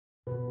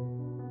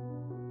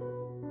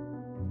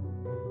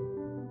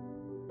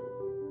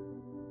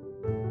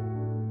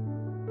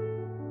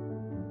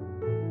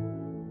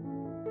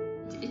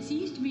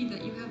seems to me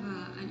that you have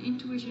an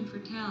intuition for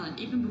talent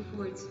even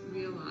before it's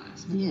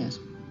realized. Yes,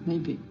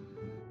 maybe.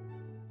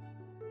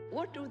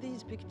 What do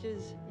these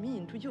pictures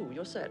mean to you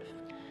yourself?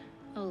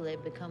 Oh,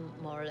 they've become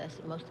more or less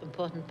the most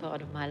important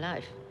part of my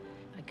life.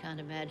 I can't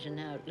imagine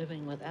now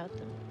living without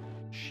them.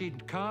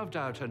 She'd carved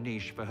out a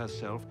niche for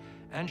herself,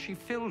 and she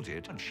filled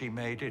it, and she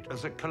made it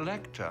as a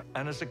collector,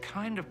 and as a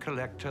kind of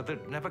collector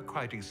that never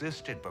quite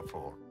existed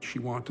before. She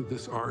wanted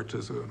this art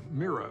as a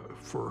mirror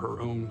for her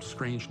own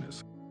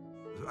strangeness.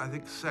 I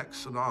think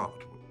sex and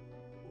art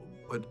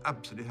went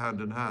absolutely hand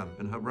in hand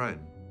in her brain.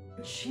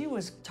 She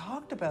was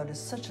talked about as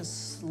such a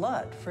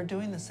slut for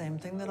doing the same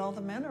thing that all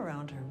the men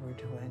around her were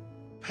doing.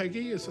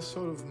 Peggy is a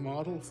sort of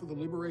model for the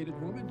liberated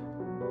woman.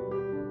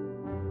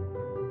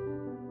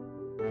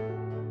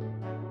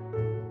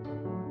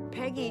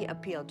 Peggy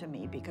appealed to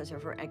me because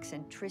of her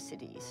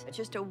eccentricities.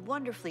 Just a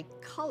wonderfully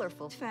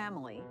colorful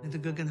family. The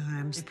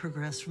Guggenheims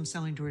progressed from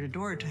selling door to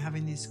door to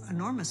having these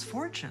enormous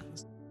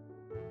fortunes.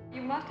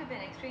 You must have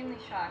been extremely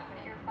shocked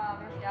when your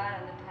father died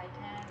on the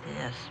Titanic.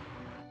 Yes.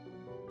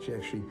 She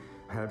actually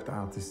helped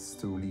artists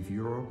to leave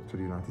Europe to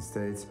the United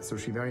States, so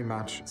she very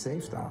much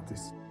saved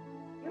artists.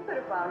 You could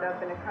have wound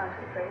up in a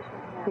concentration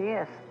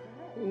camp.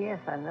 Yes,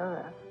 I know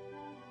that.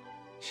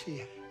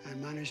 She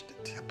managed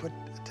to put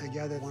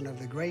together one of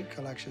the great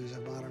collections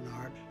of modern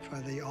art for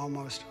the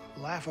almost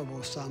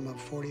laughable sum of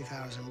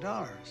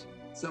 $40,000.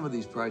 Some of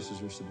these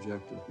prices are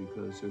subjective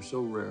because they're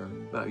so rare.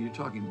 But you're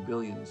talking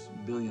billions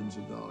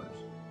of dollars.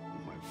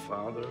 My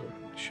father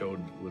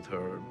showed with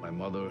her. My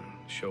mother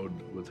showed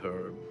with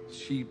her.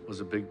 She was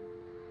a big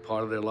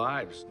part of their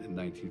lives in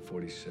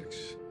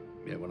 1946,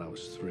 when I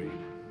was 3.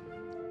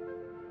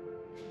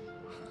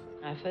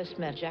 I first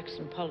met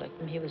Jackson Pollock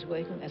when he was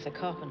working as a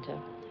carpenter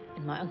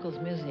in my uncle's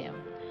museum.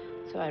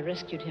 So I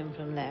rescued him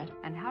from that.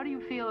 And how do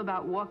you feel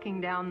about walking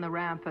down the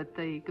ramp at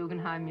the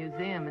Guggenheim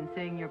Museum and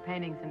seeing your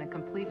paintings in a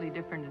completely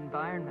different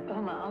environment?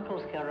 Oh, my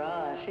uncle's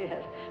garage,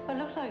 yes. Well, it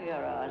looks like a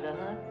garage, doesn't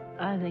it?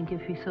 I think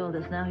if he saw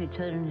this now, he'd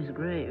turn in his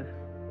grave.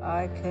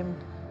 I came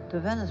to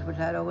Venice, which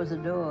I'd always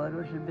adored,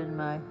 which had been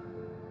my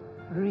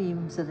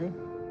dream city.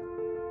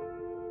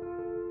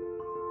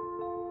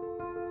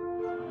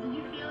 Did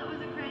you feel it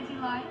was a crazy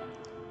life?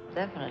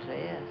 Definitely,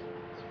 yes.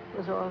 It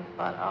was all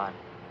about art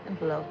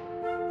and love.